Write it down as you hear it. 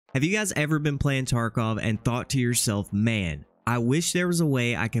Have you guys ever been playing Tarkov and thought to yourself, man, I wish there was a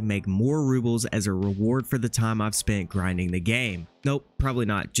way I could make more rubles as a reward for the time I've spent grinding the game? Nope, probably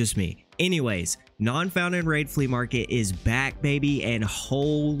not, just me. Anyways, non-found and raid flea market is back, baby, and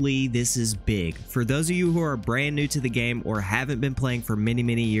holy, this is big. For those of you who are brand new to the game or haven't been playing for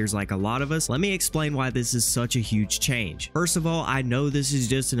many years like a lot of us, let me explain why this is such a huge change. First of all, I know this is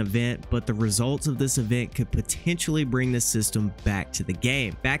just an event, but the results of this event could potentially bring the system back to the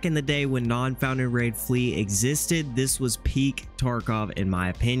game. Back in the day when non-found and raid flea existed, this was peak Tarkov in my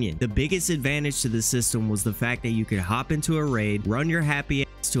opinion. The biggest advantage to the system was the fact that you could hop into a raid, run your happy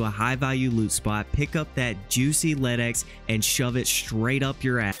ass to a high value loot spot, pick up that juicy LEDX and shove it straight up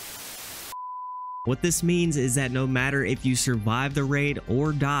your ass. What this means is that no matter if you survive the raid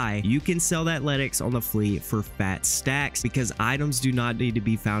or die, you can sell that LEDX on the flea for fat stacks because items do not need to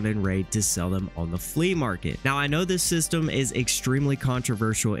be found in raid to sell them on the flea market. Now, I know this system is extremely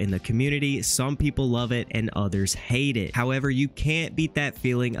controversial in the community. Some people love it and others hate it. However, you can't beat that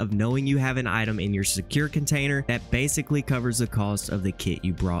feeling of knowing you have an item in your secure container that basically covers the cost of the kit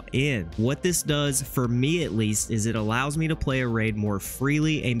you brought in. What this does, for me at least, is it allows me to play a raid more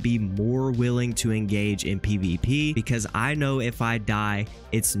freely and be more willing to engage in PvP because I know if I die,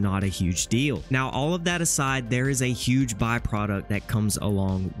 it's not a huge deal. Now, all of that aside, there is a huge byproduct that comes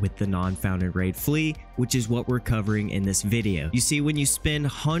along with the non-found and raid flea, which is what we're covering in this video. You see, when you spend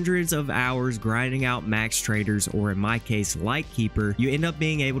hundreds of hours grinding out max traders, or in my case, Lightkeeper, you end up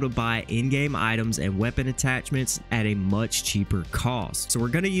being able to buy in-game items and weapon attachments at a much cheaper cost. So we're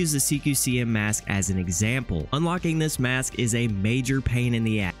going to use the CQCM mask as an example. Unlocking this mask is a major pain in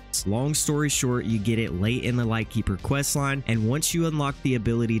the ass. Long story short, you get it late in the Lightkeeper questline, and once you unlock the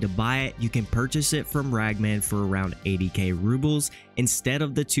ability to buy it, you can purchase it from Ragman for around 80k rubles instead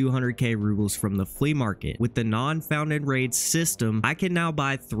of the 200k rubles from the flea market. With the non-found and raid system, I can now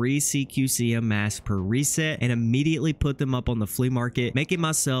buy 3 CQCM masks per reset and immediately put them up on the flea market, making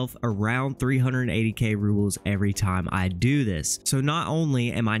myself around 380k rubles every time I do this. So not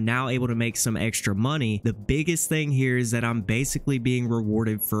only am I now able to make some extra money, the biggest thing here is that I'm basically being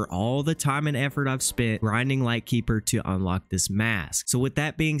rewarded for all the time and effort I've spent grinding Lightkeeper to unlock this mask. So with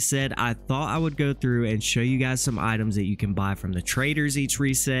that being said, I thought I would go through and show you guys some items that you can buy from the traders each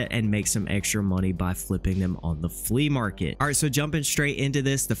reset and make some extra money by flipping them on the flea market. All right, so jumping straight into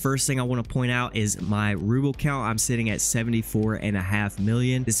this, the first thing I want to point out is my ruble count. I'm sitting at 74.5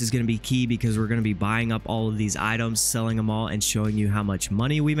 million. This is going to be key because we're going to be buying up all of these items, selling them all, and showing you how much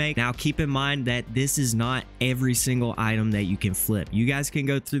money we make. Now, keep in mind that this is not every single item that you can flip. You guys can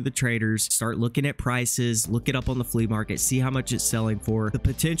go through the traders, start looking at prices, look it up on the flea market, see how much it's selling for. The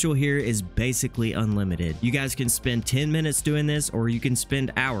potential here is basically unlimited. You guys can spend 10 minutes doing this, or you can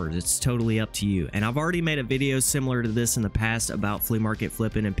spend hours. It's totally up to you. And I've already made a video similar to this in the past about flea market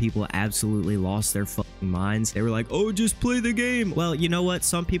flipping, and people absolutely lost their fucking minds. They were like, oh, just play the game. Well, you know what?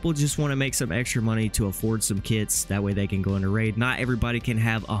 Some people just want to make some extra money to afford some kits. That way they can go into raid. Not everybody can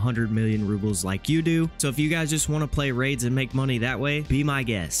have 100 million rubles like you do. So if you guys just want to play raids and make money that way, be my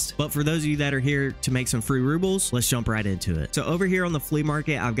guest. But for those of you that are here to make some free rubles, let's jump right into it. So over here on the flea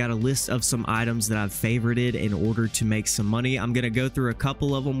market, I've got a list of some items that I've favorited in order to make some money. I'm going to go through a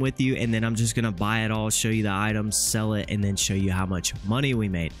couple of them with you, and then I'm just going to buy it all, show you the items, sell it, and then show you how much money we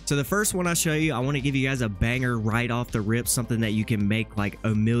made. So the first one I show you, I want to give you guys a banger right off the rip, something that you can make like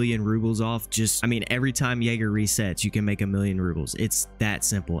 1,000,000 rubles off. Just, I mean, every time Jaeger resets, you can make 1,000,000 rubles. It's that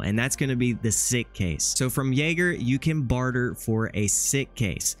simple. And that's going to be the sick case. So from Jaeger, you can barter for a sick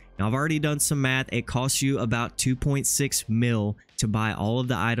case. Now, I've already done some math. It costs you about 2.6 mil to buy all of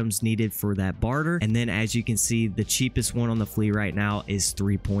the items needed for that barter. And then as you can see, the cheapest one on the flea right now is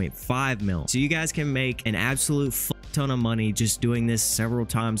 3.5 mil. So you guys can make an absolute ton of money just doing this several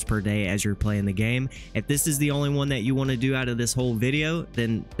times per day as you're playing the game. If this is the only one that you want to do out of this whole video,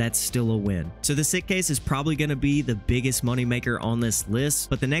 then that's still a win. So the sick case is probably going to be the biggest money maker on this list,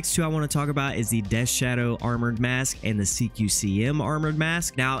 but the next two I want to talk about is the Death Shadow armored mask and the CQCM armored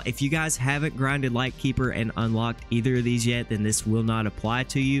mask. Now, if you guys haven't grinded Lightkeeper and unlocked either of these yet, then this will not apply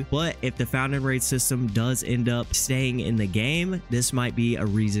to you. But if the found and raid system does end up staying in the game, this might be a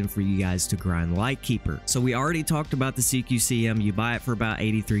reason for you guys to grind Lightkeeper. So we already talked about the CQCM. You buy it for about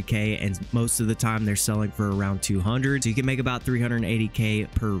 83k, and most of the time they're selling for around 200, so you can make about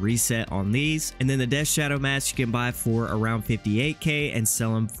 380k per reset on these. And then the Death Shadow mask you can buy for around 58k and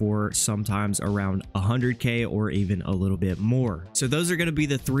sell them for sometimes around 100k or even a little bit more. So those are going to be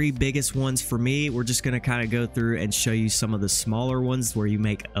the 3 biggest ones for me. We're just going to kind of go through and show you some of the small smaller ones where you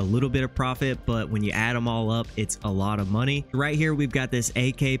make a little bit of profit, but when you add them all up, it's a lot of money. Right here, we've got this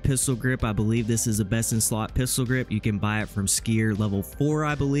AK pistol grip. I believe this is a best in slot pistol grip. You can buy it from Skier level 4,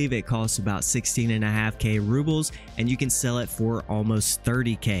 I believe. It costs about 16.5k rubles, and you can sell it for almost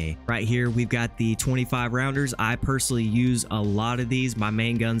 30k. Right here, we've got the 25 rounders. I personally use a lot of these. My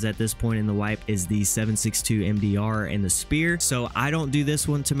main guns at this point in the wipe is the 7.62 MDR and the spear. So I don't do this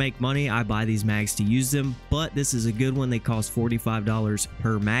one to make money. I buy these mags to use them, but this is a good one. They cost $45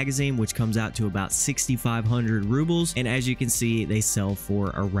 per magazine, which comes out to about 6,500 rubles. And as you can see, they sell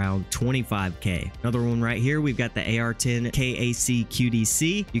for around 25k. Another one right here, we've got the AR-10 KAC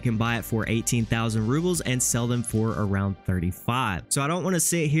QDC. You can buy it for 18,000 rubles and sell them for around 35. So I don't want to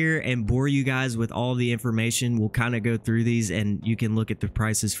sit here and bore you guys with all the information. We'll kind of go through these and you can look at the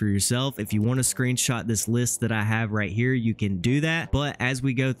prices for yourself. If you want to screenshot this list that I have right here, you can do that. But as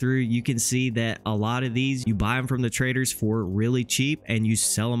we go through, you can see that a lot of these, you buy them from the traders for really cheap and you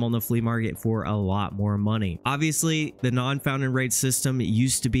sell them on the flea market for a lot more money. Obviously, the non-found and raid system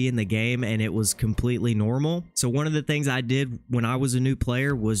used to be in the game and it was completely normal. So one of the things I did when I was a new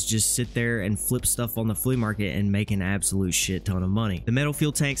player was just sit there and flip stuff on the flea market and make an absolute shit ton of money. The metal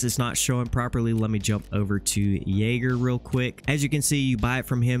fuel tanks is not showing properly. Let me jump over to Jaeger real quick. As you can see, you buy it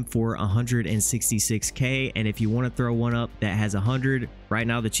from him for 166k, and if you want to throw one up that has 100, right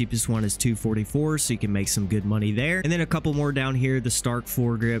now the cheapest one is 244, so you can make some good money there. And then a couple more down here, the Stark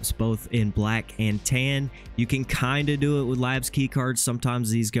foregrips, both in black and tan. You can kind of do it with Labs key cards. Sometimes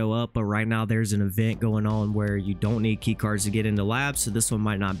these go up, but right now there's an event going on where you don't need key cards to get into Labs, so this one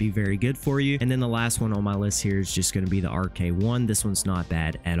might not be very good for you. And then the last one on my list here is just going to be the RK1. This one's not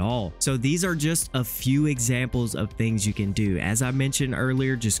bad at all. So these are just a few examples of things you can do. As I mentioned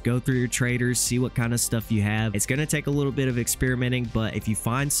earlier, just go through your traders, see what kind of stuff you have. It's going to take a little bit of experimenting, but if you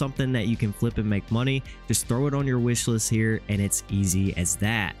find something that you can flip and make money, just throw it on your wish list here, and it's easy as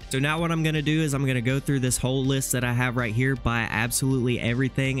that. So now what I'm going to do is I'm going to go through this whole list that I have right here, buy absolutely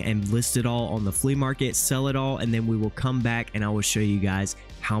everything and list it all on the flea market, sell it all, and then we will come back and I will show you guys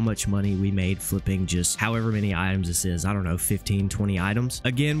how much money we made flipping just however many items this is. I don't know, 15, 20 items.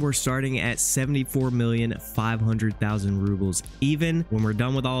 Again, we're starting at 74,500,000 rubles. Even when we're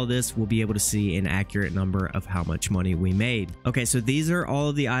done with all of this, we'll be able to see an accurate number of how much money we made. Okay, so these are all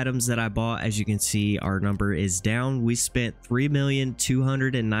of the items that I bought. As you can see, our number is down. We spent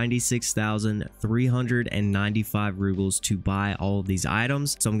 3,296,395 rubles to buy all of these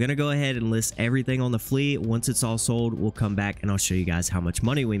items. So I'm going to go ahead and list everything on the flea. Once it's all sold, we'll come back and I'll show you guys how much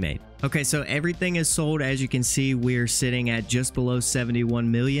money we made. Okay, so everything is sold. As you can see, we're sitting at just below 71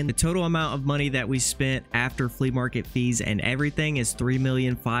 million. The total amount of money that we spent after flea market fees and everything is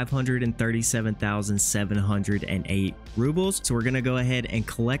 3,537,708 rubles. So we're going to go ahead and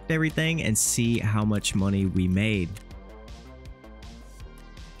collect everything and see how much money we made.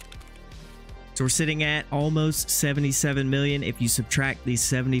 So we're sitting at almost 77 million. If you subtract the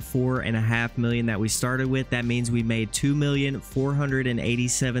 74.5 million that we started with, that means we made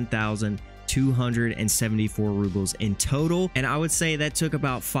 2,487,274 rubles in total. And I would say that took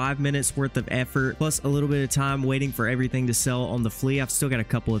about 5 minutes worth of effort, plus a little bit of time waiting for everything to sell on the flea. I've still got a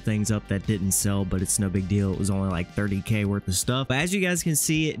couple of things up that didn't sell, but it's no big deal. It was only like 30k worth of stuff. But as you guys can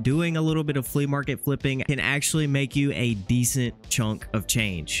see, doing a little bit of flea market flipping can actually make you a decent chunk of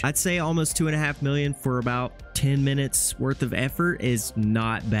change. I'd say almost 2.5 million for about 10 minutes worth of effort is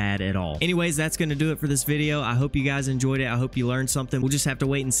not bad at all. Anyways, that's going to do it for this video. I hope you guys enjoyed it. I hope you learned something. We'll just have to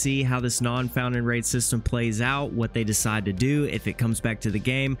wait and see how this non-found and raid system plays out, what they decide to do, if it comes back to the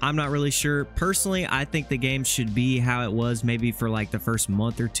game. I'm not really sure. Personally, I think the game should be how it was maybe for like the first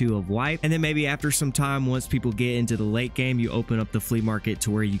month or two of wipe, and then maybe after some time, once people get into the late game, you open up the flea market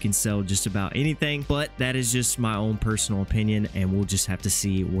to where you can sell just about anything. But that is just my own personal opinion, and we'll just have to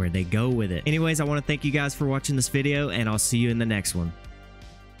see where they go with it. Anyways, I want to thank you guys for watching this video, and I'll see you in the next one.